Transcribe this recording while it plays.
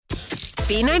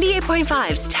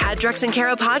B98.5's Tad, Drex, and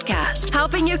Kara podcast,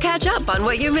 helping you catch up on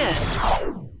what you missed.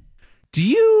 Do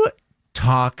you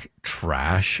talk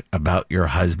trash about your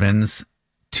husbands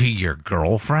to your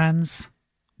girlfriends?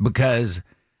 Because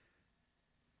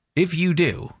if you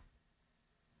do,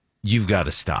 you've got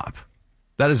to stop.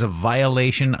 That is a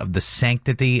violation of the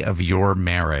sanctity of your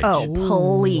marriage. Oh,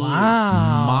 please.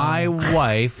 Wow. My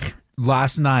wife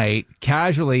last night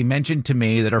casually mentioned to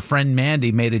me that her friend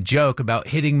Mandy made a joke about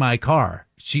hitting my car.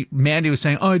 Mandy was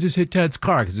saying, "Oh, I just hit Ted's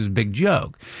car," because it was a big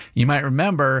joke. You might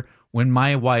remember when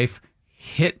my wife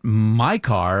hit my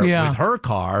car with her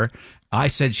car, I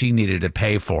said she needed to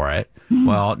pay for it.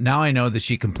 Well, now I know that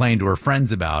she complained to her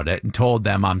friends about it and told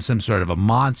them I'm some sort of a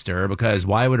monster, because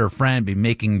why would her friend be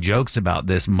making jokes about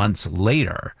this months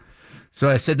later? So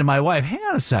I said to my wife, hang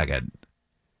on a second.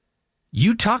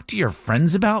 You talk to your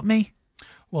friends about me?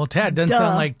 Well, Tad, doesn't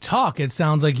sound like talk. It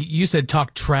sounds like you said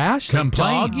talk trash.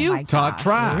 Complain. Dog you? Talk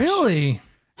trash. Really?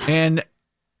 And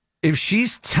if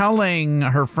she's telling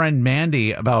her friend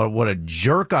Mandy about what a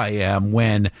jerk I am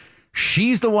when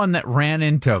she's the one that ran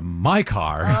into my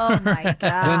car, Oh, my God.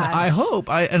 then I hope,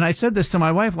 and I said this to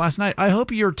my wife last night, I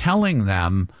hope you're telling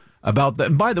them about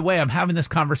and by the way, I'm having this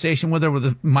conversation with her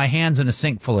with my hands in a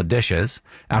sink full of dishes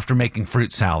after making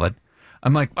fruit salad.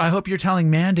 I'm like, I hope you're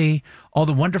telling Mandy all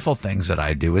the wonderful things that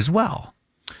I do as well.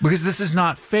 Because this is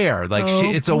not fair. Like,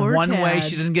 it's a one way. Tad.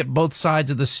 She doesn't get both sides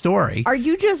of the story. Are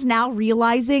you just now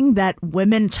realizing that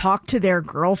women talk to their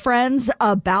girlfriends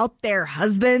about their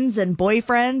husbands and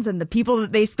boyfriends and the people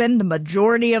that they spend the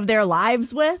majority of their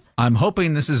lives with? I'm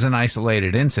hoping this is an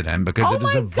isolated incident, because it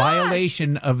is a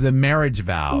violation of the marriage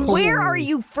vows. Where are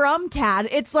you from, Tad?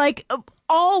 It's like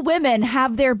all women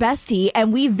have their bestie,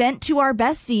 and we vent to our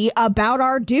bestie about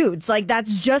our dudes. Like,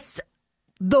 that's just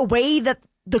the way that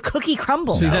the cookie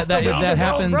crumbles. See, that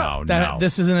happens. No.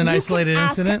 This isn't an isolated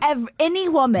ask incident. Any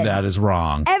woman. That is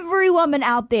wrong. Every woman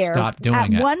out there Stop doing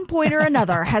at it. one point or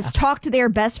another has talked to their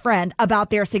best friend about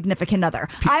their significant other.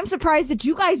 I'm surprised that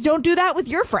you guys don't do that with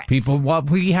your friends.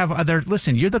 We have other.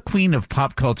 Listen, you're the queen of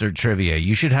pop culture trivia.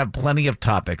 You should have plenty of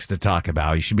topics to talk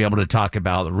about. You should be able to talk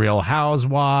about the Real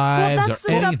Housewives Well, that's or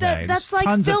the anything. stuff that's like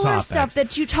Tons of filler topics. stuff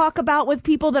that you talk about with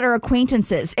people that are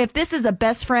acquaintances. If this is a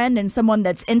best friend and someone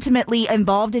that's intimately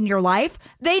involved in your life,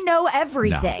 they know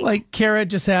everything. Like Kara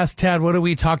just asked Tad, what do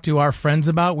we talk to our friends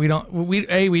about? We don't.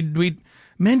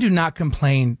 Men do not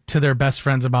complain to their best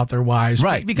friends about their wives,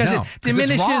 Right? Because No, it 'cause it's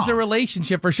diminishes wrong. the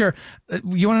relationship for sure.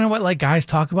 You want to know what like guys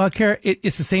talk about, Kara?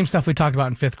 It's the same stuff we talked about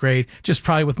in 5th grade, just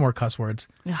probably with more cuss words.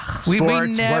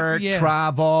 Sports, work,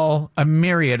 travel, a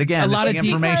myriad. Again, a lot it's of the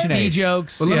information D age.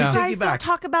 jokes. Well, let me You take guys you don't back.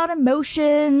 talk about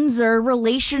emotions or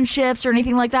relationships or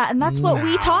anything like that, and that's what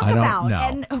we talk I don't about. know.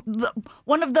 And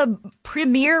one of the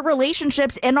premier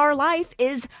relationships in our life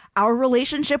is our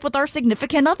relationship with our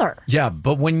significant other. Yeah,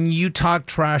 but when you talk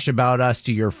trash about us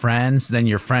to your friends, then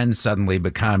your friends suddenly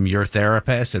become your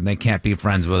therapist, and they can't be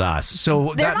friends with us.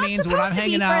 So They're that not means supposed when I'm to be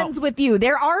hanging out, friends with you.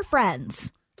 They're our friends.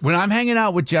 when I'm hanging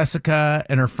out with Jessica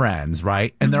and her friends,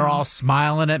 right, and they're all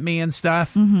smiling at me and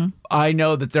stuff, I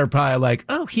know that they're probably like,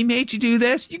 "Oh, he made you do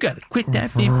this. You got to quit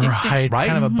that." Right, it's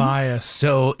kind of a bias.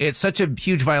 So it's such a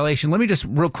huge violation. Let me just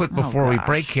real quick before we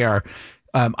break here.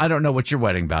 I don't know what your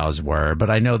wedding vows were, but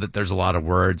I know that there's a lot of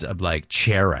words of like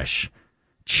cherish.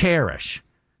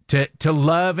 To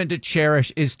love and to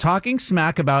cherish is talking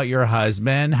smack about your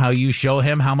husband, how you show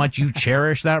him how much you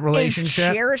cherish that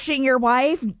relationship. Is cherishing your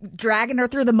wife, dragging her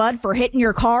through the mud for hitting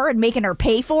your car and making her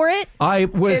pay for it?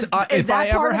 Is If that I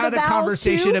ever part of had the a vows,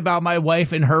 conversation too? about my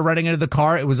wife and her running into the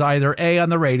car, it was either A, on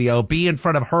the radio, B, in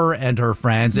front of her and her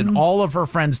friends, and all of her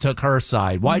friends took her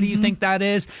side. Why do you think that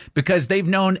is? Because they've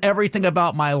known everything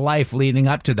about my life leading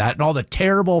up to that and all the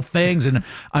terrible things, and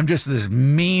I'm just this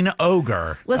mean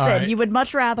ogre. Listen, you would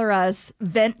much rather us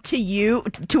vent to you,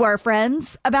 to our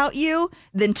friends about you,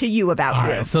 than to you about All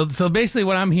you. right, so basically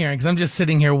what I'm hearing, because I'm just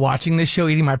sitting here watching this show,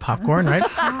 eating my popcorn, right?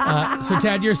 So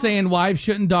Tad, you're saying wives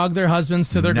shouldn't dog their husbands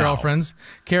to their No. girlfriends.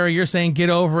 Kara, you're saying get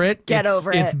over it. Get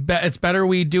over it. It's better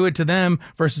we do it to them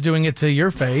versus doing it to your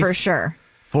face. For sure.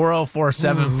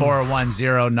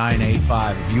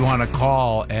 404-741-0985. If you want to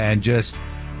call and just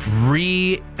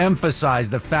re-emphasize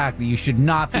the fact that you should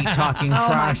not be talking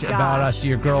trash about us to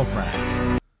your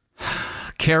girlfriends.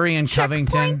 Carrie in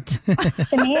Covington.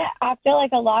 To me, I feel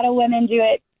like a lot of women do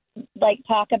it, like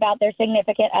talk about their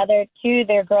significant other to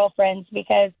their girlfriends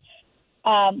because,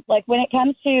 like when it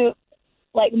comes to,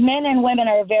 like men and women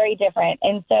are very different.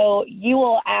 And so you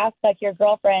will ask like your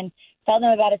girlfriend, tell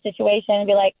them about a situation and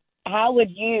be like, how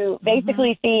would you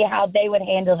basically see how they would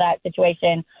handle that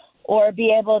situation or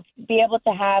be able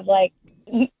to have like,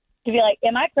 to be like,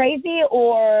 am I crazy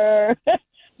or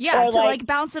Yeah, Or, to like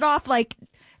bounce it off, like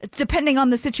depending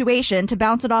on the situation, to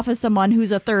bounce it off of someone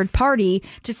who's a third party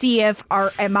to see if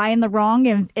am I in the wrong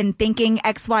in thinking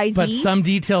XYZ. But some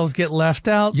details get left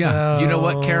out. Yeah. You know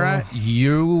what, though. Kara?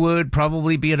 You would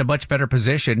probably be in a much better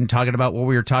position talking about what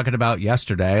we were talking about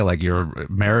yesterday, like your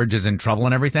marriage is in trouble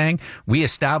and everything. We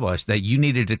established that you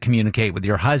needed to communicate with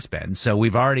your husband. So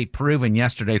we've already proven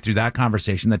yesterday through that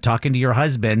conversation that talking to your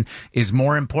husband is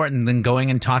more important than going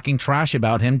and talking trash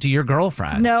about him to your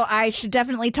girlfriend. No, I should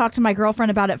definitely talk to my girlfriend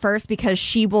about it first because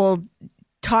she will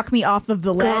talk me off of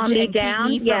the ledge me and down?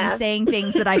 keep me Yeah. from saying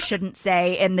things that I shouldn't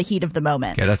say in the heat of the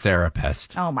moment. Get a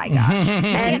therapist. Oh my gosh!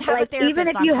 And have a like, therapist even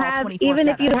if on you call have, 24/7.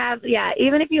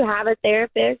 even if you have a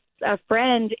therapist, a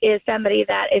friend is somebody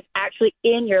that is actually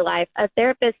in your life. A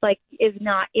therapist is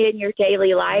not in your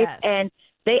daily life, Yes. and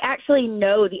they actually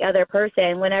know the other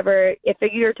person. If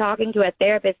you're talking to a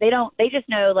therapist, they just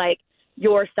know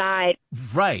your side.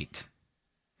 Right.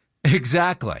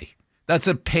 Exactly. That's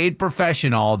a paid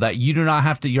professional that you do not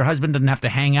have to, your husband doesn't have to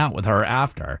hang out with her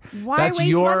after. Why That's waste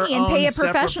your money and pay own a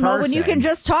separate professional when you person. can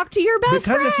just talk to your best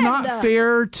friend? Because it's not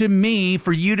fair to me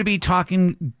for you to be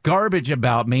talking garbage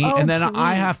about me, Oh, and then I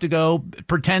please. have to go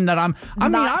pretend that I'm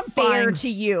not fair fine. to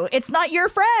you. It's not your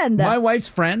friend. My wife's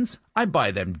friends, I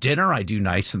buy them dinner, I do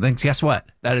nice things. Guess what?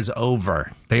 That is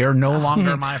over. They are no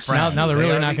longer my friends. Now they're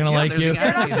really not gonna like you.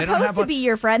 They're not supposed to be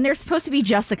your friend. They're supposed to be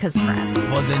Jessica's friend.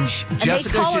 Well, then And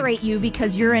Jessica they tolerate you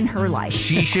because you're in her life.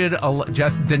 She should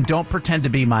just then don't pretend to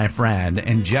be my friend,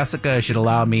 and Jessica should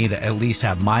allow me to at least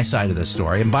have my side of the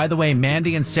story. And by the way,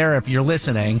 Mandy and Sarah, if you're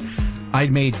listening, I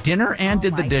made dinner and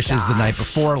did the my dishes the gosh. night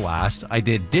before last. I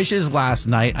did dishes last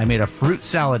night. I made a fruit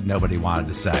salad nobody wanted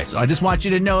to say. So I just want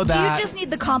you to know Do that. you just need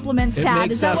the compliments, It Tad?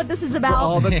 makes Is that up what this is for about?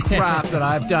 all the crap that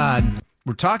I've done.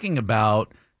 We're talking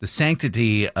about the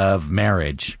sanctity of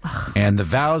marriage and the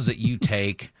vows that you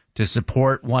take to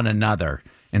support one another.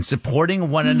 And supporting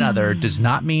one another does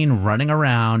not mean running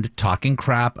around talking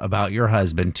crap about your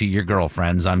husband to your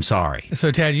girlfriends. I'm sorry.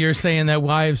 So, Ted, you're saying that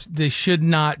wives, they should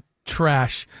not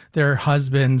trash their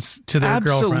husbands to their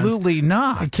girlfriends. Absolutely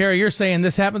not. Carrie, you're saying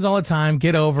this happens all the time.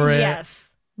 Get over it. Yes.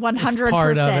 100%.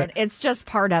 part of it. It's just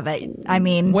part of it. I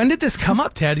mean, When did this come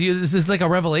up, Ted? Is this like a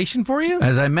revelation for you?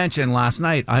 As I mentioned last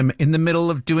night, I'm in the middle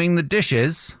of doing the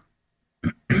dishes.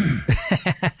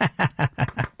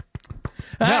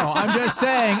 No, I'm just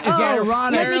saying it's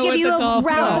ironic. let me give with you the a golf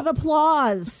round ball. of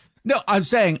applause. No, I'm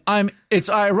saying it's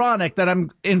ironic that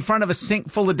I'm in front of a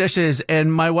sink full of dishes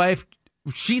and my wife,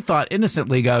 she thought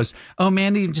innocently goes, "Oh,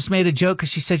 Mandy just made a joke because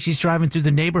she said she's driving through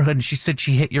the neighborhood and she said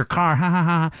she hit your car." Ha ha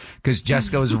ha. Because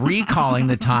Jessica was recalling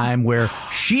the time where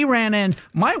she ran in.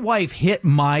 My wife hit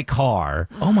my car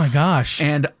Oh, my gosh.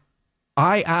 and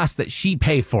I asked that she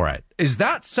pay for it. Is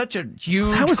that such a huge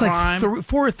That was crime?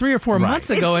 like 3 or 4 months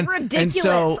ago. It's ridiculous.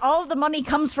 so- All of the money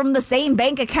comes from the same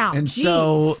bank account. And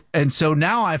Jeez. so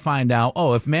now I find out,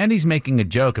 if Mandy's making a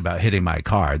joke about hitting my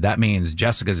car, that means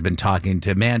Jessica's been talking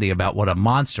to Mandy about what a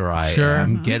monster I Sure.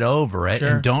 am. Get over it. Sure.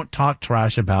 And don't talk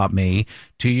trash about me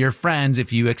to your friends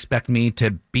if you expect me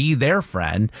to be their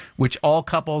friend, which all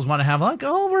couples want to have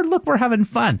we're having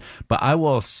fun. But I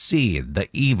will see the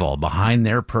evil behind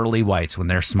their pearly whites when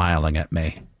they're smiling at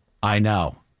me. I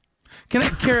know.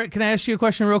 Kara, can I ask you a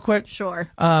question real quick?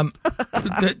 Sure.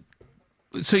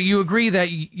 So you agree that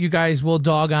you guys will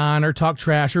dog on or talk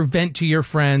trash or vent to your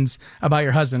friends about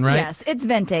your husband, right? Yes, it's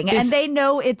venting. And they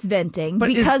know it's venting But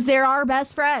because they're our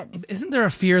best friends. Isn't there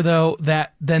a fear, though,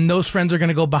 that then those friends are going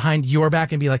to go behind your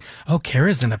back and be like, "Oh,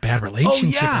 Kara's in a bad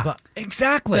relationship"?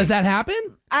 Exactly. Does that happen?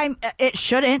 It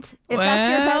shouldn't. If that's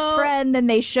your Well, best friend, then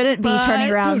they shouldn't be but- turning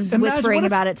around Dude, imagine whispering what if-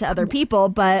 about it to other people.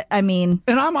 But I mean,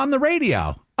 And I'm on the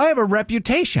radio. I have a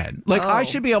reputation. I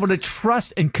should be able to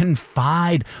trust and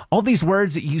confide. All these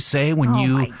words that you say when Oh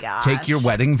you my gosh. take your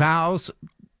wedding vows,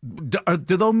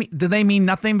 do they mean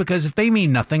nothing? Because if they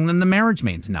mean nothing, then the marriage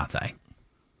means nothing.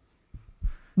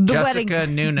 the Jessica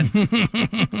wedding. Noonan. She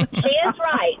is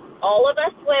right. All of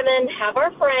us women have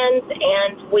our friends,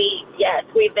 and we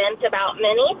vent about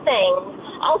many things.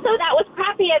 Also, that was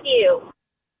crappy of you,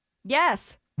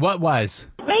 Yes. What was?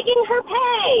 making her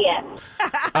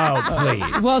pay. Oh,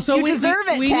 please. Well, so You we deserve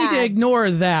it, need to Tad. ignore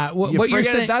that. What you're forget it.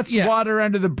 saying? That's yeah. water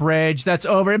under the bridge. That's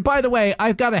over. And by the way,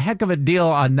 I've got a heck of a deal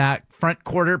on that front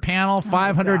quarter panel.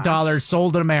 $500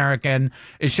 sold an American.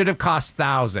 It should have cost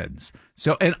thousands.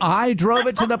 So, and I drove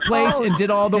it to the place and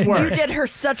did all the You work. did her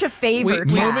such a favor.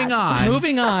 Tad. Moving on.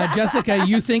 Moving on, Jessica,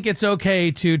 you think it's okay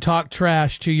to talk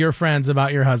trash to your friends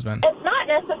about your husband? It's not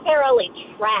necessarily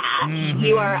trash.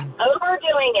 You are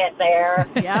overdoing it there.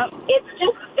 Yep. It's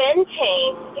just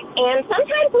venting, and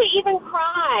sometimes we even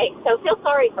cry, so feel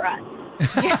sorry for us.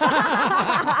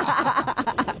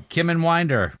 Kim and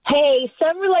Winder. Hey,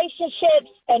 some relationships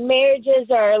and marriages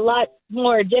are a lot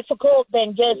more difficult than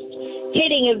just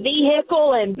hitting a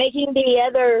vehicle and making the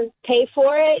other pay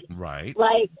for it. Right.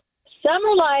 Like, some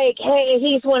are like, hey,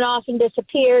 he's went off and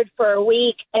disappeared for a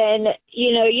week, and,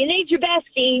 you know, you need your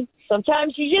bestie.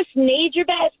 Sometimes you just need your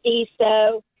bestie.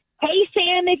 So, hey,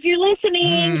 Sam, if you're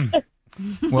listening.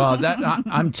 Well,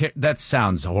 that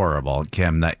sounds horrible,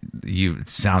 Kim. That it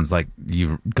sounds like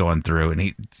you going through, and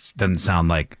he doesn't sound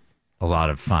like a lot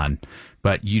of fun.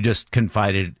 But you just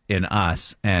confided in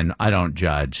us, and I don't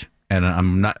judge, and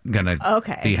I'm not gonna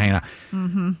be hanging out.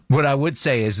 Mm-hmm. What I would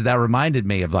say is that reminded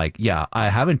me of like, yeah, I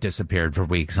haven't disappeared for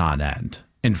weeks on end.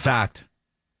 In fact,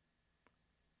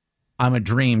 I'm a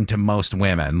dream to most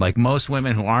women. Like most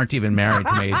women who aren't even married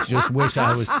to me just wish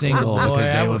I was single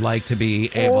because they would like to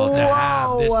be able to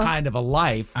have this kind of a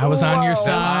life. I was on your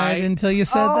side until you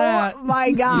said that. Oh my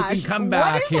gosh. You can come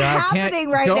back what is here. happening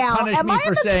right don't now? punish Am me I for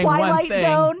in the saying Twilight one thing.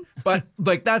 Zone? But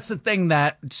like that's the thing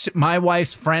that my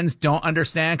wife's friends don't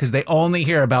understand because they only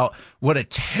hear about what a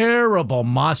terrible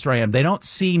monster I am. They don't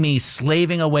see me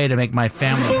slaving away to make my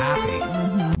family happy.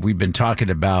 We've been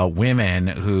talking about women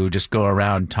who just go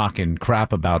around talking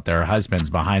crap about their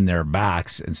husbands behind their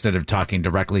backs instead of talking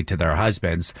directly to their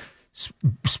husbands.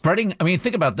 Spreading, I mean,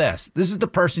 think about this. This is the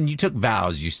person you took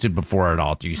vows. You stood before an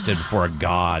altar. You stood before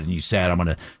God and you said, I'm going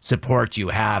to support you,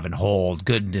 have and hold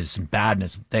goodness and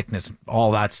badness and thickness,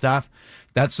 all that stuff.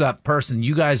 That's that person.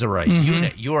 You guys are a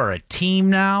unit. You are a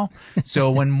team now. So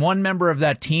when one member of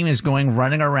that team is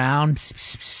running around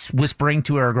whispering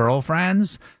to her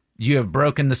girlfriends, you have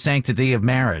broken the sanctity of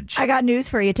marriage. I got news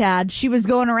for you, Tad. She was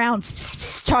going around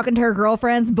talking to her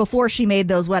girlfriends before she made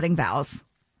those wedding vows.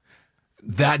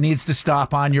 That needs to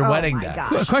stop on your wedding day.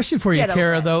 A question for you,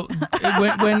 Kara, though.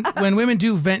 when women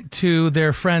do vent to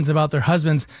their friends about their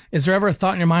husbands, is there ever a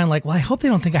thought in your mind like, well, I hope they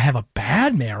don't think I have a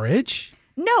bad marriage?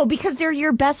 No, because they're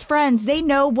your best friends. They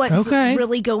know what's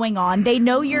really going on. They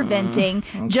know you're venting.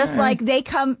 Just like they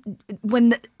come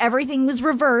when everything was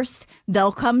reversed,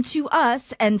 they'll come to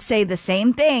us and say the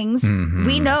same things. Mm-hmm.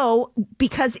 We know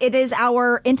because it is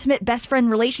our intimate best friend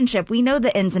relationship. We know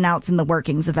the ins and outs and the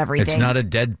workings of everything. It's not a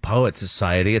dead poet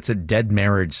society. It's a dead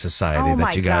marriage society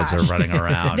that you guys are running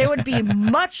around. There would be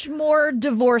much more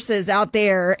divorces out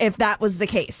there if that was the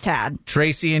case, Tad.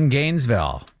 Tracy in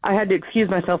Gainesville. I had to excuse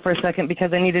myself for a second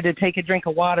because I needed to take a drink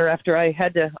of water after I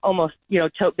had to almost,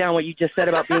 choke down what you just said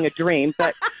about being a dream.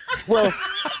 But, well,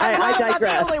 I digress. I'm not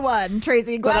the only one,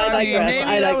 Tracy. Glad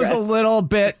maybe that was a little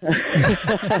bit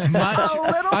much.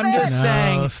 I'm just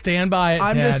saying. Stand by it,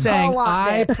 I'm Tad. just saying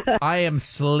I am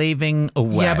slaving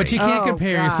away. Yeah, but you can't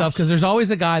compare yourself because there's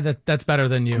always a guy that's better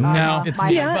than you. No, it's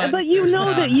me. Yeah, but you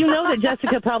know that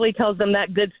Jessica probably tells them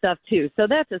that good stuff too. So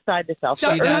that's aside to self.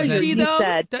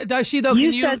 Does she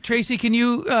though? Tracy, can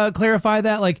you clarify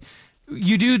that? Like,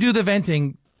 you do the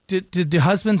venting. Do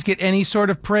husbands get any sort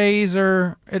of praise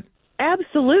or?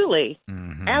 Absolutely,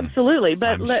 absolutely.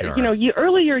 But sure.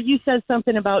 Earlier you said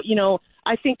something about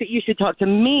I think that you should talk to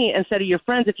me instead of your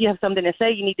friends. If you have something to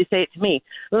say, you need to say it to me.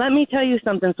 Let me tell you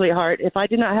something, sweetheart. If I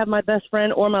did not have my best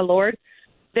friend or my Lord,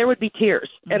 there would be tears,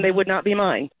 and they would not be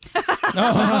mine.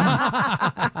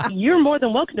 You're more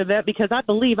than welcome to that because I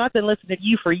believe I've been listening to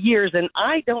you for years, and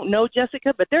I don't know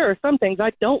Jessica, but there are some things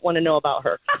I don't want to know about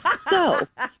her. So,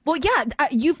 well, yeah,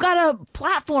 you've got a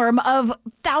platform of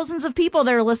thousands of people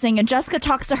that are listening, and Jessica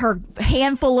talks to her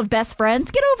handful of best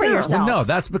friends. Get over yourself. Well, no,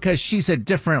 that's because she's a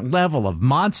different level of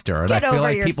monster, and I feel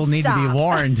like people need to be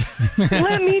warned.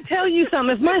 Let me tell you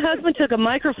something. If my husband took a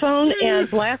microphone and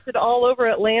blasted all over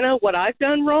Atlanta what I've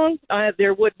done wrong,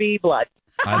 there would be blood.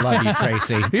 I love you,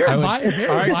 Tracy. I would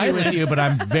argue with you, but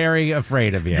I'm very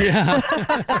afraid of you. Yeah.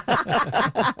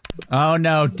 Oh,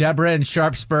 no. Deborah in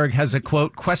Sharpsburg has a,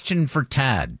 quote, question for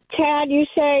Tad. Tad, you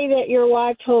say that your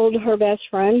wife told her best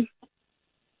friend.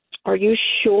 Are you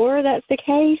sure that's the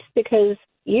case? Because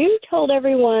you told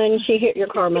everyone she hit your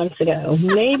car months ago.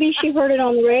 Maybe she heard it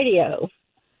on the radio.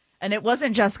 And it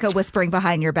wasn't Jessica whispering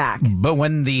behind your back. But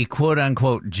when the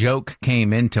quote-unquote joke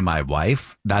came into my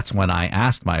wife, that's when I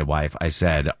asked my wife, I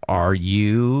said, are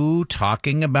you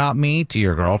talking about me to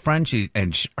your girlfriend? She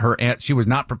was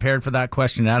not prepared for that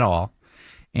question at all.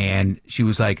 And she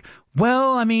was like,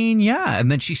 well, I mean, yeah.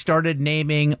 And then she started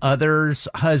naming others'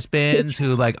 husbands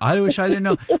who I wish I didn't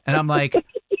know. And I'm like,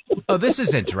 oh, this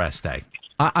is interesting.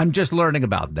 I'm just learning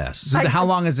about this. So how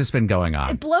long has this been going on?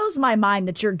 It blows my mind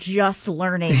that you're just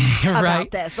learning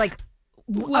about this.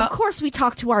 Of course we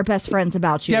talk to our best friends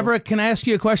about you. Deborah, can I ask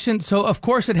you a question? So, of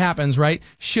course it happens, right?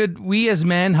 Should we as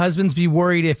men, husbands, be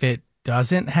worried if it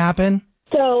doesn't happen?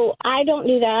 So I don't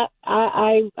do that.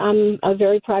 I'm a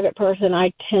very private person.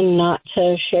 I tend not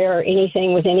to share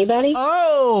anything with anybody.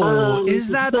 Oh, is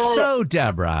that so,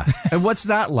 Deborah? And what's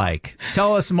that like?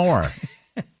 Tell us more.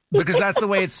 Because that's the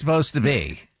way it's supposed to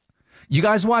be. You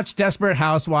guys watch Desperate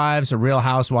Housewives or Real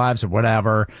Housewives or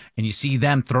whatever, and you see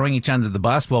them throwing each other under the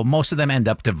bus. Well, most of them end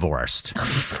up divorced.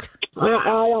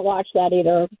 I don't watch that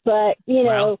either. But, you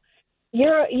know,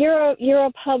 you're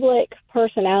a public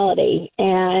personality,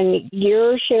 and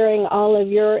you're sharing all of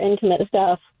your intimate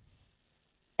stuff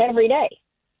every day.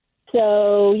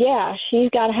 So, yeah, she's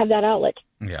got to have that outlet.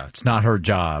 Yeah, it's not her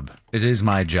job. It is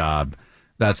my job.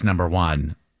 That's number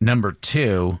one. Number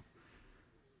two,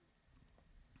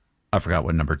 I forgot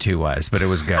what number two was, but it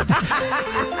was good.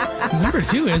 Number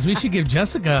two is we should give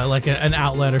Jessica like an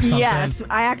outlet or something. Yes,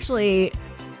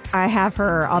 I have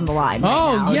her on the line. You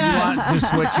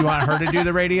want her to do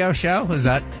the radio show? Is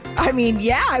that? I mean,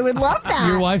 yeah, I would love that.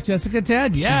 Your wife, Jessica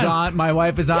Ted? Yes. My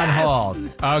wife is on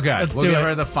hold. Oh, good. We'll give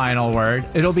her the final word.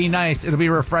 It'll be nice. It'll be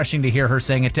refreshing to hear her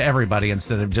saying it to everybody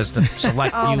instead of just a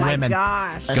select few women.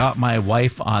 Gosh. Got my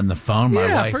wife on the phone.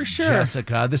 My wife, for sure.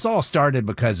 Jessica. This all started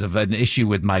because of an issue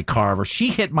with my car where she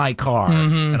hit my car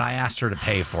and I asked her to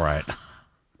pay for it.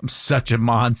 I'm such a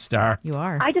monster. You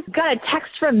are. I just got a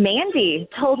text from Mandy.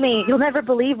 Told me, you'll never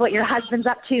believe what your husband's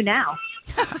up to now.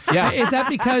 Yeah. Is that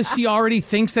because she already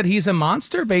thinks that he's a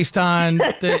monster based on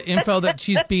the info that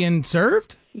she's being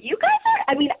served? You guys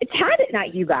are, I mean,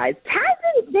 not you guys.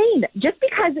 Tad's insane. Just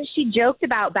because she joked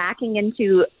about backing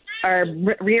into or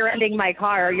rear-ending my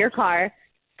car or your car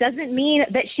doesn't mean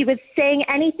that she was saying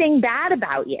anything bad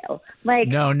about you. Like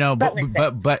no, but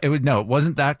it was it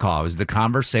wasn't that call. It was the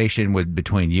conversation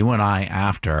between you and I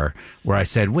after where I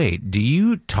said, "Wait, do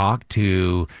you talk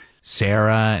to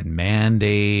Sarah and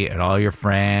Mandy and all your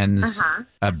friends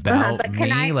about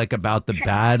me? Like about the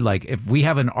bad? Like if we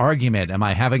have an argument, am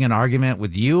I having an argument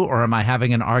with you or am I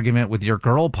having an argument with your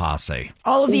girl posse?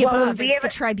 All of the above. It's the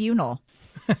tribunal."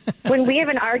 When we have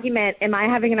an argument, am I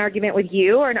having an argument with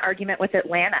you or an argument with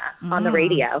Atlanta on the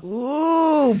radio?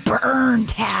 Ooh, burn,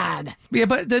 Tad. Yeah,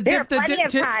 but there are plenty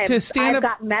of times I've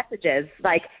gotten messages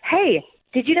like, "Hey,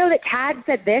 did you know that Tad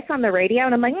said this on the radio?"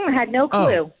 And I'm like, I had no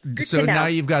clue. So now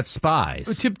you've got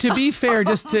spies. To be fair,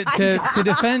 just to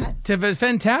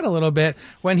defend Tad a little bit,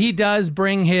 when he does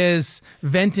bring his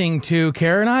venting to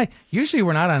Kara and I, usually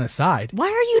we're not on his side. Why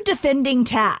are you defending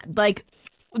Tad? Like,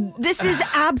 this is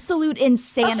absolute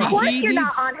insanity. Of course you're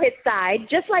not on his side,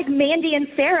 just like Mandy and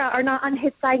Sarah are not on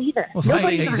his side either. Well,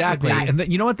 exactly. And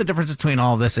you know what the difference between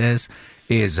all this is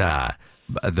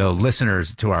the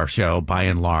listeners to our show, by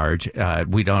and large,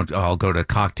 we don't all go to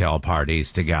cocktail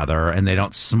parties together, and they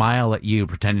don't smile at you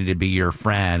pretending to be your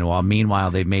friend, while meanwhile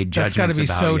they've made judgments about you. That's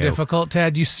got to be so difficult,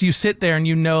 Ted. You sit there and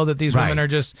you know that these women are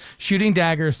just shooting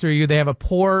daggers through you. They have a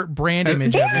poor brand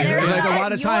image of you. Like a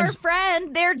lot of times, your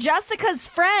friend, they're Jessica's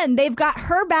friend. They've got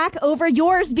her back over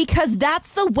yours because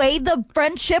that's the way the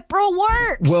friendship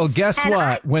works. Well, guess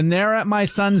what? When they're at my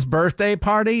son's birthday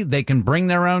party, they can bring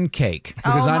their own cake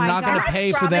because I'm not going to pay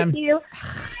for them.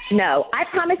 No, I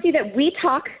promise you that we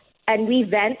talk and we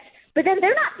vent, but then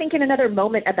they're not thinking another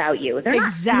moment about you. They're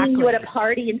not seeing you at a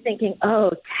party and thinking,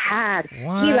 "Oh, Tad,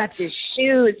 he left his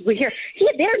shoes. We're here."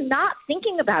 They're not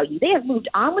thinking about you. They have moved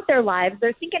on with their lives.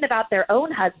 They're thinking about their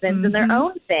own husbands and their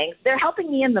own things. They're helping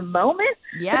me in the moment,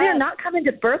 but they're not coming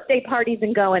to birthday parties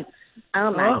and going,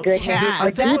 "Oh my goodness."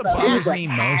 I think what bothers me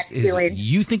most is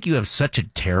you think you have such a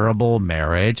terrible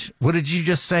marriage. What did you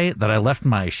just say? That I left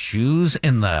my shoes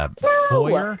in the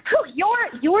foyer?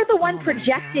 You're the one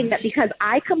projecting that because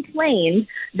I complained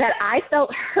that I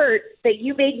felt hurt that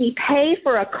you made me pay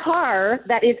for a car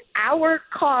that is our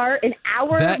car and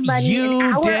our that money you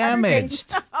and our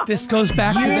damaged. This goes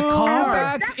back to the car.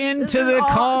 Backed into the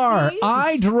car.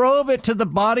 I drove it to the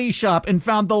body shop and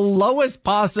found the lowest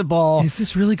possible. Is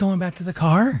this really going back to the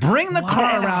car? Bring the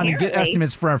car around and get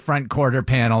estimates for a front quarter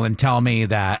panel and tell me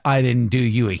that I didn't do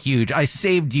you a huge. I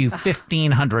saved you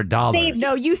 $1,500.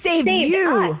 No, you saved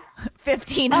you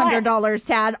 $1,500,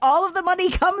 Tad. All of the money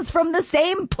comes from the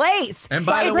same place. And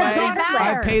by the way,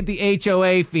 I paid the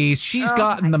HOA fees. She's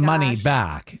gotten the money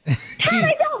back.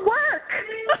 I don't work.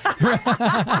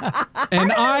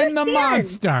 And I'm the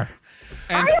monster.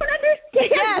 I don't understand.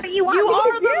 Yes, what you want me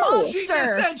are to the do. monster. She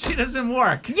just said she doesn't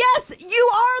work. Yes, you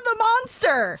are the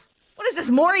monster. What is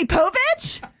this, Maury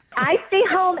Povich? I stay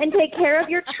home and take care of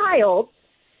your child,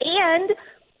 and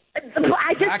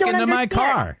I just Back don't into understand. my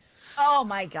car. Oh,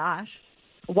 my gosh.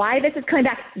 Why this is coming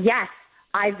back? Yes,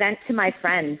 I vent to my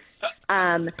friends.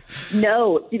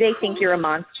 No, do they think you're a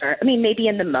monster? I mean, maybe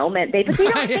in the moment, but they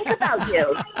don't think about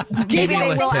you. Maybe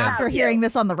they will after hearing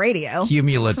this on the radio.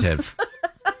 Cumulative.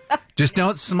 Just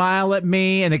don't smile at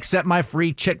me and accept my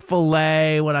free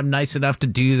Chick-fil-A when I'm nice enough to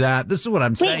do that. This is what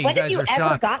I'm saying. When you have guys you are ever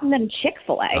shocked. gotten them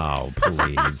Chick-fil-A? Oh,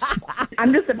 please.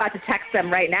 I'm just about to text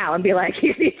them right now and be like,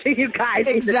 you guys.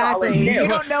 Exactly. You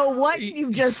don't know what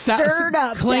you've just stirred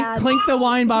up, Clink, Dad. clink the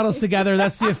wine bottles together.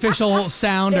 That's the official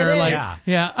sounder.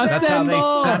 Yeah. That's how they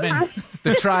summon.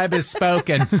 The tribe is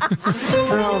spoken.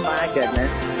 Oh, my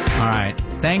goodness. All right.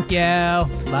 Thank you.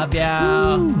 Love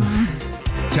you.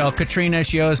 Tell Katrina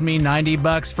she owes me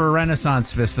 $90 for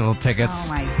Renaissance Festival tickets.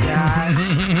 Oh, my God.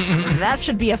 That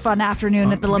should be a fun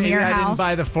afternoon at the Lemire Maybe I house. didn't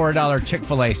buy the $4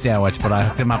 Chick-fil-A sandwich, but I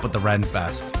hooked him up with the Ren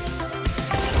Fest.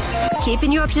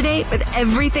 Keeping you up to date with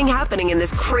everything happening in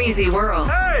this crazy world.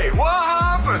 Hey, what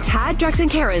happened? Tad, Drex, and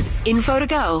Kara's Info to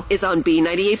Go is on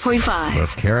B98.5. What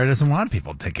if Kara doesn't want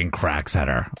people taking cracks at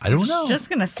her? I don't know. Just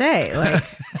going to say, like...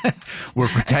 We're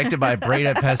protected by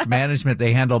Breda Pest Management.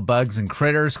 They handle bugs and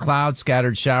critters, clouds,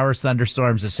 scattered showers,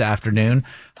 thunderstorms this afternoon.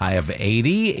 High of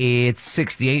 80. It's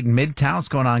 68 in Midtown. What's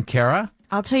going on, Kara?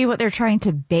 I'll tell you what they're trying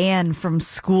to ban from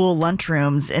school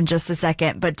lunchrooms in just a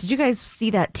second. But did you guys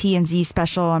see that TMZ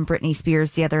special on Britney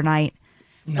Spears the other night?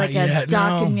 It's like a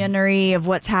documentary of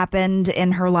what's happened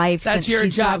in her life That's since your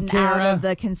she's job, gotten out Kara. of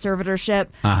the conservatorship.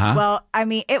 Uh-huh. Well, I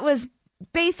mean, it was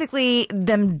basically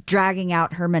them dragging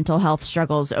out her mental health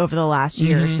struggles over the last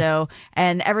year or so,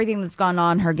 and everything that's gone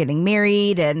on, her getting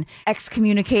married and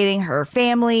excommunicating her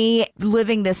family,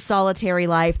 living this solitary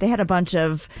life. They had a bunch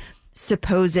of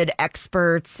supposed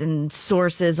experts and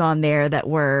sources on there that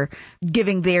were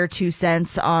giving their 2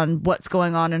 cents on what's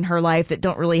going on in her life that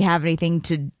don't really have anything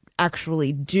to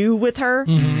actually do with her.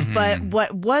 But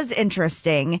what was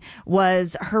interesting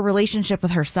was her relationship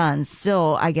with her sons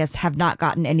still, I guess, have not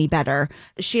gotten any better.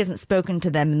 She hasn't spoken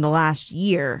to them in the last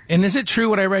year. And is it true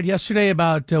what I read yesterday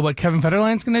about what Kevin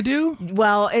Federline's going to do?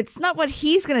 Well, it's not what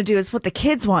he's going to do. It's what the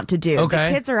kids want to do. Okay.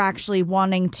 The kids are actually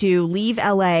wanting to leave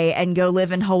LA and go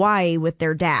live in Hawaii with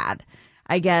their dad.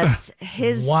 I guess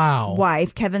his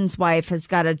wife, Kevin's wife, has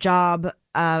got a job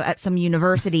at some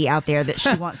university out there that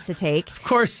she wants to take. Of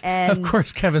course,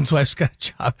 Kevin's wife's got a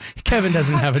job. Kevin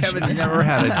doesn't have a job. Kevin never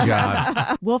had a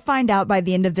job. We'll find out by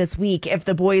the end of this week if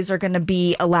the boys are going to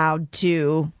be allowed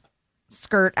to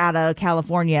skirt out of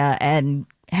California and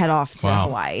head off to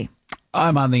Hawaii.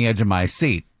 I'm on the edge of my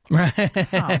seat. Oh,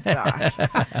 gosh.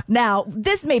 Now,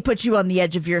 this may put you on the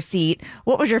edge of your seat.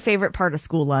 What was your favorite part of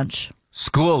school lunch?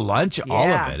 School lunch, all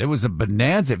Yeah. of it. It was a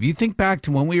bonanza. If you think back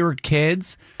to when we were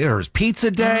kids, there was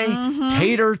pizza day,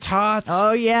 tater tots.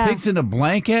 Oh, yeah. Pigs in a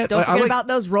blanket. Don't forget about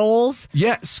those rolls.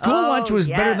 Yeah, school lunch was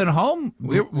better than home.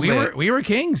 We were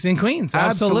kings and queens.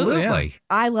 Absolutely. Absolutely. Yeah.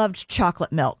 I loved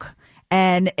chocolate milk.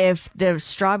 And if the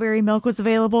strawberry milk was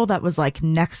available, that was like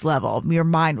next level. Your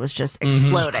mind was just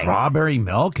exploding. Strawberry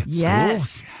milk at Yes.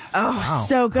 school? Oh, Wow.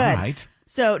 so good. All right.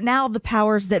 So now the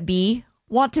powers that be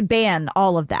want to ban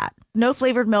all of that. No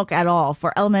flavored milk at all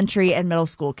for elementary and middle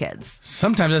school kids.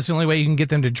 Sometimes that's the only way you can get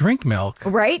them to drink milk.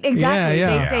 Right? Exactly. Yeah,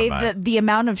 yeah. They say that the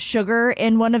amount of sugar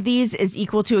in one of these is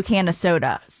equal to a can of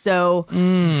soda. So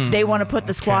they want to put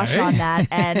the squash on that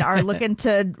and are looking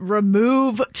to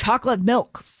remove chocolate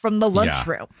milk from the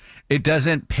lunchroom. It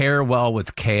doesn't pair well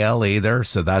with kale either,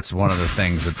 so that's one of the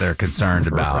things that they're concerned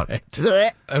about.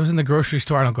 Right. I was in the grocery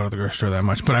store. I don't go to the grocery store that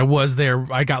much, but I was there.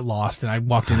 I got lost and I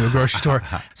walked into a grocery store.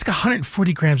 It's like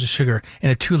 140 grams of sugar in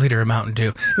a 2-liter of Mountain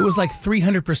Dew. It was like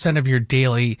 300% of your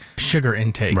daily sugar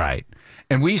intake. Right.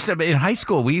 And we used to, in high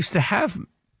school, we used to have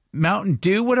Mountain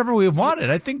Dew, whatever we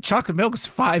wanted. I think chocolate milk was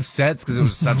 5 cents because it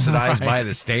was subsidized by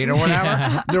the state or whatever.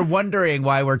 Yeah. They're wondering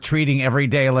why we're treating every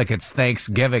day like it's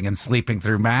Thanksgiving and sleeping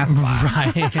through math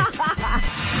class.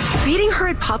 Right. Beating her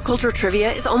at pop culture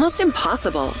trivia is almost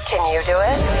impossible. Can you do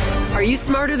it? Are You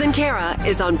Smarter Than Kara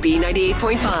is on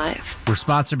B98.5. We're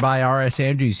sponsored by R.S.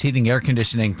 Andrews Heating, Air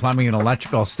Conditioning, Plumbing, and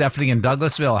Electrical. Stephanie in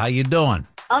Douglasville, how you doing?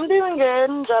 I'm doing good.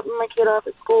 I'm dropping my kid off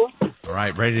at school. All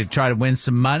right, ready to try to win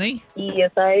some money?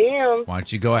 Yes, I am. Why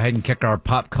don't you go ahead and kick our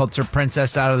pop culture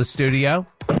princess out of the studio?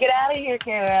 Get out of here,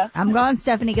 Kara. I'm gone,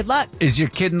 Stephanie. Good luck. Is your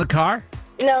kid in the car?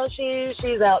 No,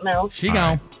 she's out now. She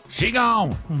gone. She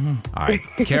gone. All right.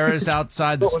 Kara's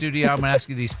outside the studio. I'm going to ask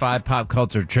you these 5 pop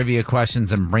culture trivia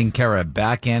questions and bring Kara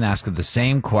back in, ask her the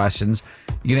same questions.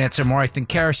 You can answer more right than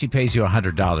Kara. She pays you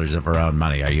 $100 of her own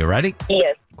money. Are you ready?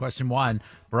 Yes. Question 1.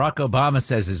 Barack Obama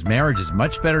says his marriage is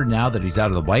much better now that he's out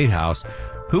of the White House.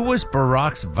 Who was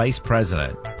Barack's vice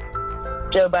president?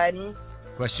 Joe Biden.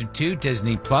 Question 2.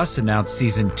 Disney Plus announced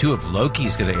season 2 of Loki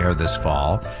is going to air this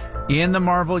fall. In the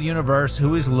Marvel Universe,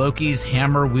 who is Loki's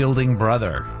hammer-wielding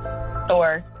brother?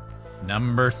 Thor.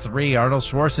 Number 3, Arnold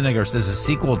Schwarzenegger says a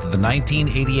sequel to the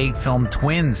 1988 film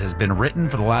Twins has been written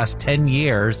for the last 10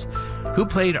 years. Who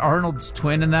played Arnold's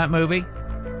twin in that movie?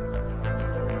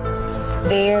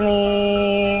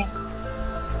 Danny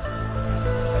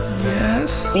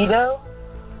Yes. Vito,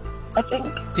 I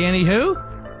think. Danny who?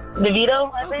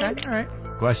 DeVito, I think. Okay, all right.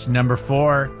 Question number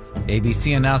 4.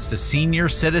 ABC announced a senior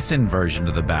citizen version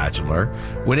of The Bachelor.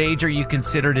 What age are you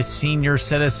considered a senior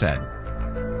citizen?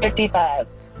 55.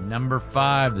 Number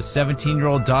 5. The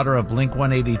 17-year-old daughter of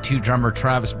Blink-182 drummer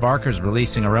Travis Barker is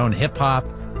releasing her own hip-hop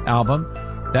album.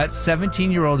 That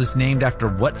 17-year-old is named after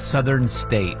what southern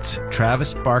state?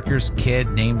 Travis Barker's kid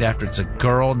it's a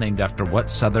girl named after what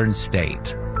southern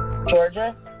state?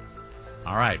 Georgia.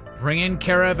 All right, bringing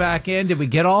Kara back in. Did we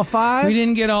get all 5? We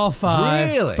didn't get all 5.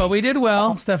 Really? But we did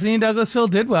well. Stephanie and Douglasville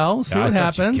did well. We'll see what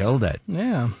happens. You killed it.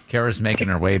 Yeah. Kara's making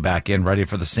her way back in, ready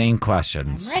for the same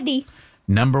questions. Ready.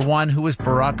 Number 1, who was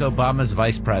Barack Obama's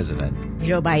vice president?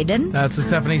 Joe Biden. That's what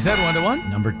Stephanie said, 1-1.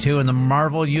 Number 2, in the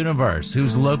Marvel Universe,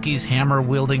 who's Loki's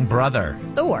hammer-wielding brother?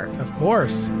 Thor. Of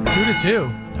course.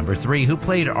 2-2. Number 3, who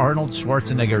played Arnold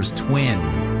Schwarzenegger's twin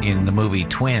in the movie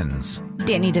Twins?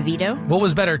 Danny DeVito. What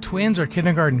was better, Twins or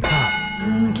Kindergarten Cop?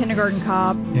 Kindergarten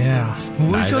Cop. Yeah.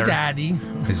 Who's your Neither. daddy?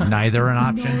 Is neither an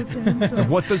option?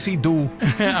 What does he do? All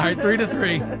right,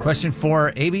 3-3. Question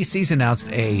 4, ABC's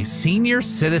announced a senior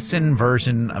citizen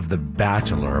version of The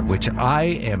Bachelor, which I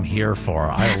am here for.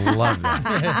 I love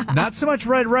that. Not so much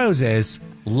red roses,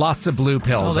 lots of blue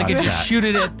pills. Oh, they on could set. just shoot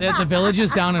it at the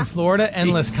villages down in Florida.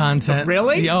 Endless content.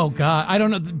 Really? Oh, God. I don't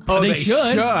know. Oh, they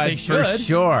should. They should. For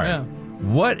sure. Yeah.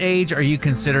 What age are you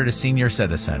considered a senior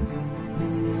citizen?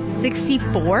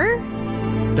 64?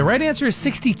 The right answer is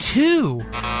 62.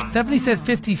 Stephanie said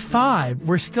 55.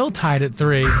 We're still tied at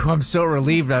 3. I'm so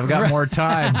relieved I've got more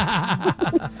time.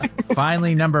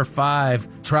 Finally, number 5.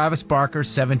 Travis Barker's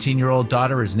 17-year-old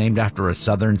daughter is named after a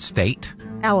southern state.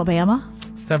 Alabama.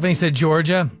 Stephanie said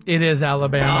Georgia. It is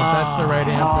Alabama. That's the right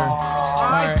answer.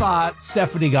 I thought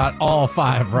Stephanie got all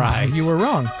 5 right. You were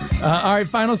wrong. All right,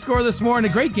 final score this morning.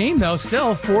 A great game, though.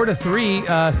 Still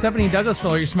 4-3. Stephanie and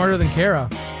Douglasville, you're smarter than Kara.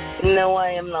 No, I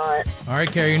am not. All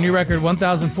right, Kara, your new record,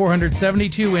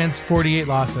 1,472 wins, 48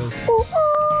 losses. Ooh,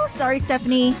 sorry,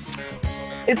 Stephanie.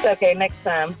 It's okay. Next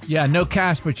time. Yeah, no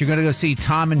cash, but you're going to go see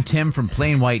Tom and Tim from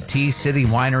Plain White Tea City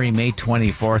Winery May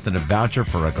 24th and a voucher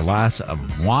for a glass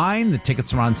of wine. The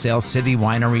tickets are on sale,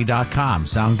 citywinery.com.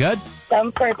 Sound good?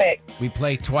 Sounds perfect. We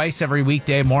play twice every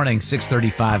weekday morning,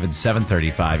 6:35 and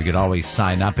 7:35. You can always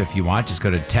sign up if you want. Just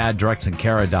go to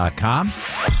taddrexandkara.com.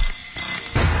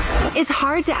 It's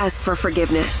hard to ask for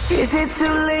forgiveness. Is it too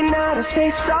late now to say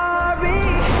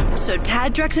sorry? So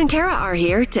Tad, Drex, and Kara are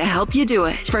here to help you do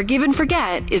it. Forgive and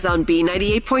Forget is on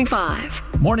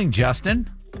B98.5. Morning, Justin.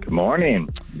 Good morning.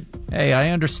 Hey,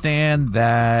 I understand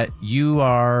that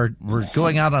were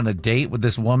going out on a date with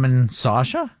this woman,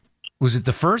 Sasha? Was it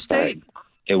the first date?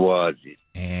 It was.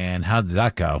 And how did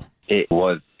that go? It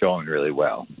was going really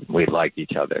well. We liked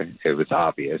each other. It was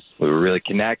obvious. We were really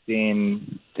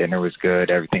connecting. Dinner was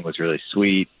good. Everything was really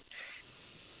sweet.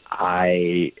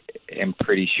 I am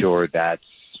pretty sure that's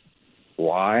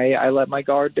why I let my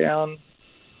guard down.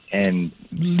 And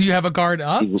do you have a guard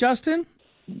up, Justin?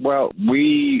 Well,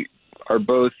 we are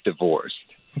both divorced.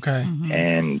 Okay. Mm-hmm.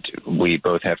 And we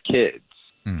both have kids.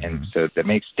 Mm-hmm. And so that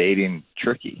makes dating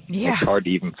tricky. Yeah. It's hard to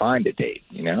even find a date,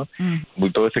 you know? We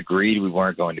both agreed we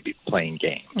weren't going to be playing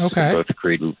games. Okay. We both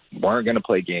agreed we weren't going to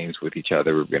play games with each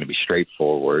other. We were going to be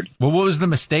straightforward. Well, what was the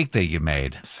mistake that you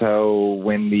made? So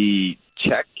when the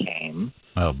check came,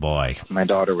 oh boy, my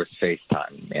daughter was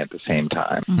FaceTiming me at the same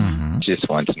time. Mm-hmm. Just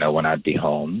wanted to know when I'd be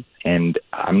home. And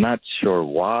I'm not sure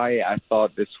why I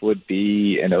thought this would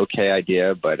be an okay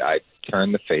idea, but I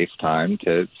turned the FaceTime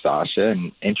to Sasha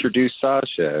and introduced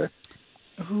Sasha.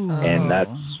 Ooh. And that's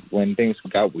when things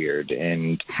got weird.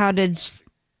 And How did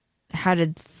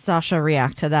Sasha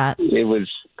react to that? it was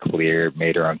clear, it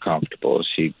made her uncomfortable.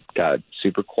 She got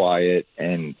super quiet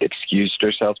and excused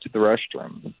herself to the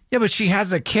restroom. Yeah, but she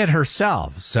has a kid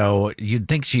herself, so you'd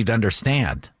think she'd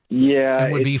understand. Yeah,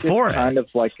 And would be it's for just it. kind of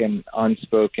like an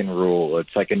unspoken rule. It's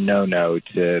like a no-no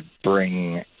to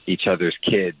bring each other's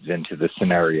kids into the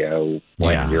scenario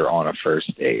when Yeah. you're on a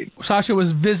first date. Sasha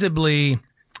was visibly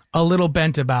a little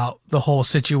bent about the whole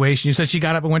situation. You said she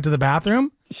got up and went to the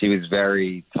bathroom? She was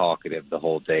very talkative the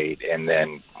whole date and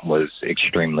then was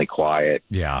extremely quiet.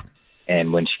 Yeah.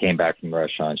 And when she came back from the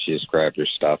restaurant, she just grabbed her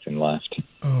stuff and left.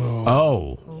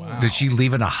 Oh. Wow. Did she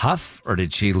leave in a huff, or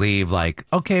did she leave like,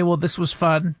 okay, well, this was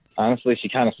fun? Honestly, she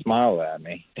kind of smiled at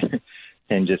me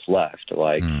and just left.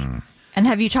 Like, And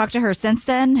have you talked to her since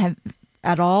then?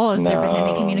 At all? Has there been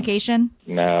any No. communication?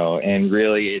 no. And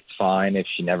really, it's fine if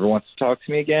she never wants to talk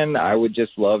to me again. I would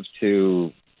just love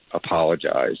to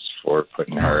apologize for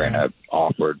putting her in an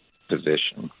awkward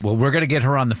position. Well, we're going to get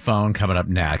her on the phone coming up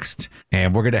next,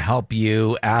 and we're going to help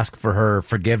you ask for her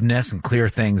forgiveness and clear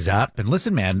things up. And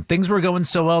listen, man, things were going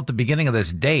so well at the beginning of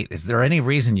this date. Is there any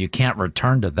reason you can't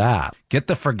return to that? Get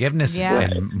the forgiveness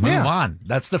and move on.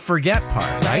 That's the forget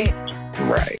part, right?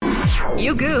 Right.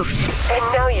 You goofed,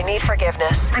 and now you need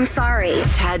forgiveness. I'm sorry.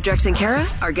 Tad, Drex, and Kara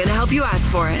are going to help you ask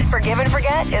for it. Forgive and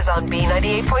Forget is on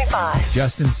B98.5.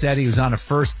 Justin said he was on a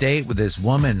first date with this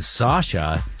woman,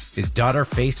 Sasha. His daughter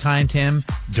FaceTimed him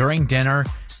during dinner,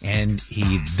 and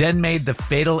he then made the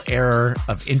fatal error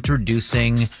of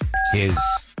introducing his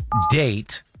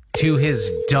date to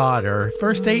his daughter.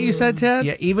 First date, you said, Ted?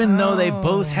 Yeah, even though they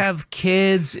both have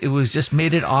kids, it was just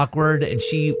made it awkward, and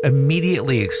she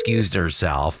immediately excused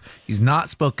herself. He's not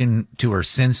spoken to her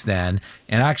since then.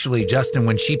 And actually, Justin,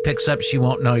 when she picks up, she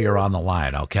won't know you're on the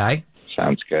line, okay?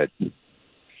 Sounds good.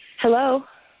 Hello?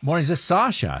 Morning, is this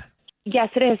Sasha? Yes,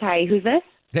 it is. Hi, who's this?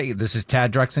 Hey, this is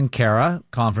Tad, Drex, and Kara,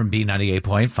 calling from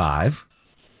B98.5.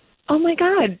 Oh, my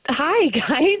God. Hi,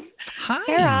 guys. Hi.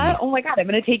 Kara, oh, my God, I'm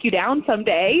going to take you down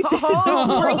someday.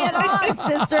 Oh, bring it on,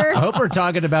 sister. I hope we're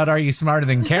talking about Are You Smarter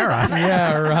Than Kara?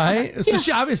 Yeah, right. So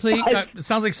she obviously, it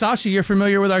sounds like, Sasha, you're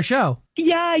familiar with our show.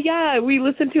 Yeah. We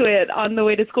listened to it on the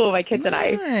way to school, my kids and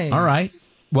I. Nice. All right.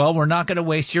 Well, we're not going to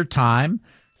waste your time.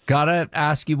 Gotta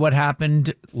ask you what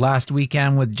happened last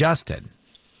weekend with Justin.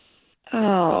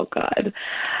 Oh, God.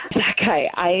 That guy.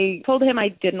 I told him I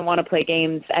didn't want to play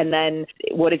games, and then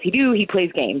what does he do? He plays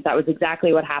games. That was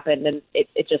exactly what happened, and it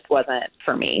just wasn't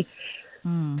for me.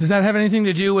 Does that have anything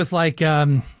to do with, like,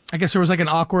 I guess there was, like, an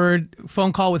awkward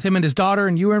phone call with him and his daughter,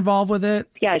 and you were involved with it?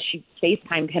 Yeah, she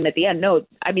FaceTimed him at the end. No,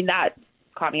 I mean, that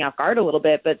caught me off guard a little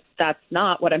bit, but that's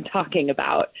not what I'm talking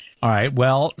about. All right.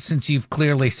 Well, since you've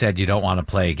clearly said you don't want to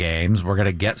play games, we're going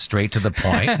to get straight to the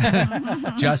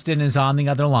point. Justin is on the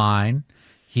other line.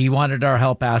 He wanted our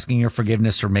help asking your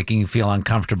forgiveness for making you feel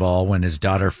uncomfortable when his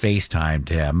daughter FaceTimed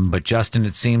him. But, Justin,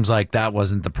 it seems like that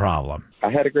wasn't the problem. I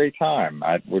had a great time.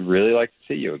 I would really like to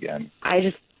see you again. I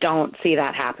just don't see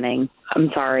that happening. I'm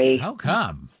sorry. How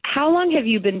come? How long have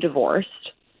you been divorced?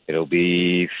 It'll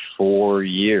be 4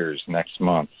 years next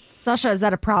month. Sasha, is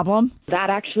that a problem? That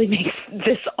actually makes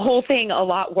this whole thing a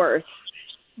lot worse.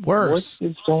 Worse.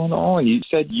 What is going on? You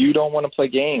said you don't want to play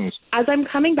games. As I'm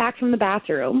coming back from the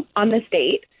bathroom on this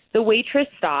date, the waitress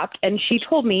stopped and she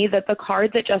told me that the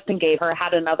card that Justin gave her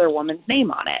had another woman's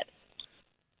name on it.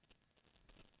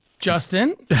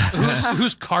 Justin,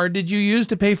 whose card did you use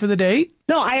to pay for the date?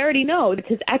 No, I already know. It's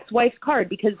his ex-wife's card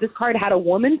because this card had a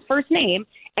woman's first name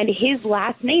and his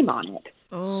last name on it.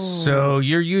 Oh. So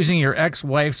you're using your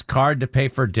ex-wife's card to pay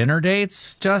for dinner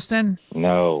dates, Justin?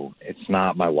 No, it's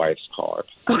not my wife's card.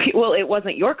 Okay, well, it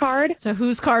wasn't your card. So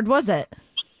whose card was it?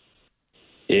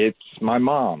 It's my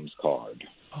mom's card.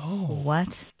 Oh,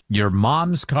 what? Your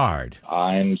mom's card.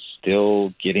 I'm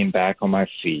still getting back on my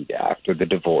feet after the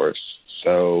divorce.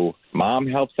 So mom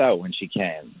helps out when she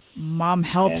can. Mom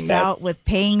helps out with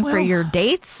paying for your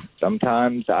dates?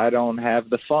 Sometimes I don't have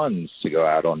the funds to go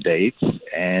out on dates.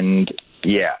 And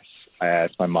yes, I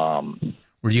asked my mom.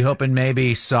 Were you hoping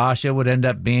maybe Sasha would end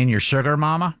up being your sugar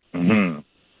mama? Mm-hmm.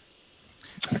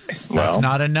 That's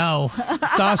not a no.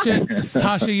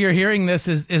 Sasha, you're hearing this.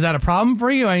 Is that a problem for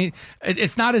you? I mean,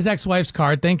 it's not his ex-wife's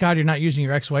card. Thank God you're not using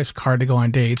your ex-wife's card to go on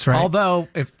dates, right? Although,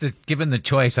 given the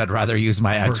choice, I'd rather use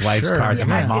my ex-wife's card than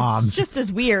my mom's. It's just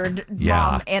as weird,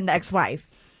 mom and ex-wife.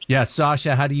 Yeah,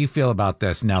 Sasha, how do you feel about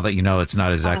this now that you know it's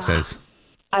not his ex's?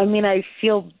 I mean, I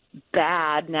feel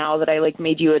bad now that I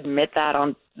made you admit that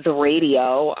on the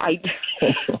radio.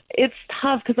 It's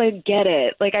tough because I get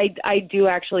it. I do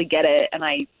actually get it. And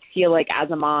I feel like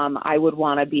as a mom, I would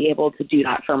want to be able to do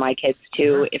that for my kids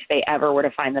too, if they ever were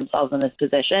to find themselves in this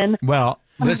position. Well,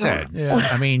 listen,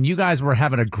 I mean, you guys were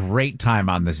having a great time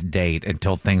on this date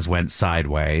until things went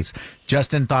sideways.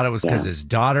 Justin thought it was because his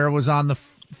daughter was on the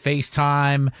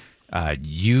FaceTime.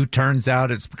 Turns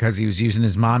out it's because he was using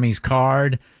his mommy's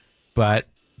card. But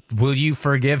will you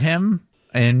forgive him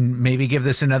and maybe give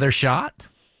this another shot?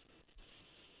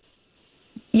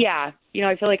 Yeah.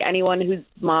 I feel like anyone whose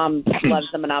mom loves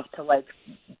them enough to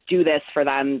do this for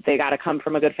them, they got to come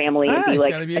from a good family and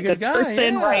be a good guy,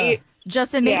 person, right?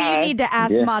 Justin, maybe you need to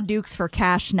ask Ma Dukes for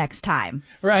cash next time.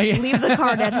 Right. Leave the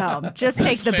card at home. Just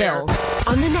take the bills.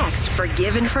 on the next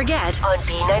Forgive and Forget on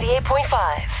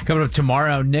B98.5. Coming up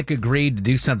tomorrow, Nick agreed to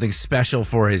do something special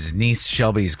for his niece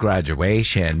Shelby's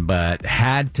graduation, but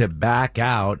had to back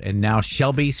out, and now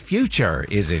Shelby's future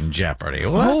is in jeopardy.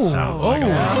 What? Sounds like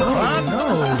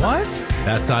what?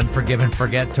 That's on Forgive and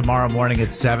Forget tomorrow morning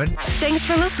at 7. Thanks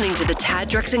for listening to the Tad,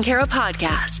 Drex, and Kara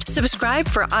podcast. Subscribe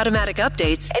for automatic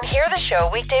updates and hear the show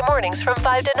weekday mornings from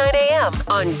 5 to 9 a.m.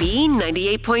 on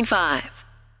B98.5.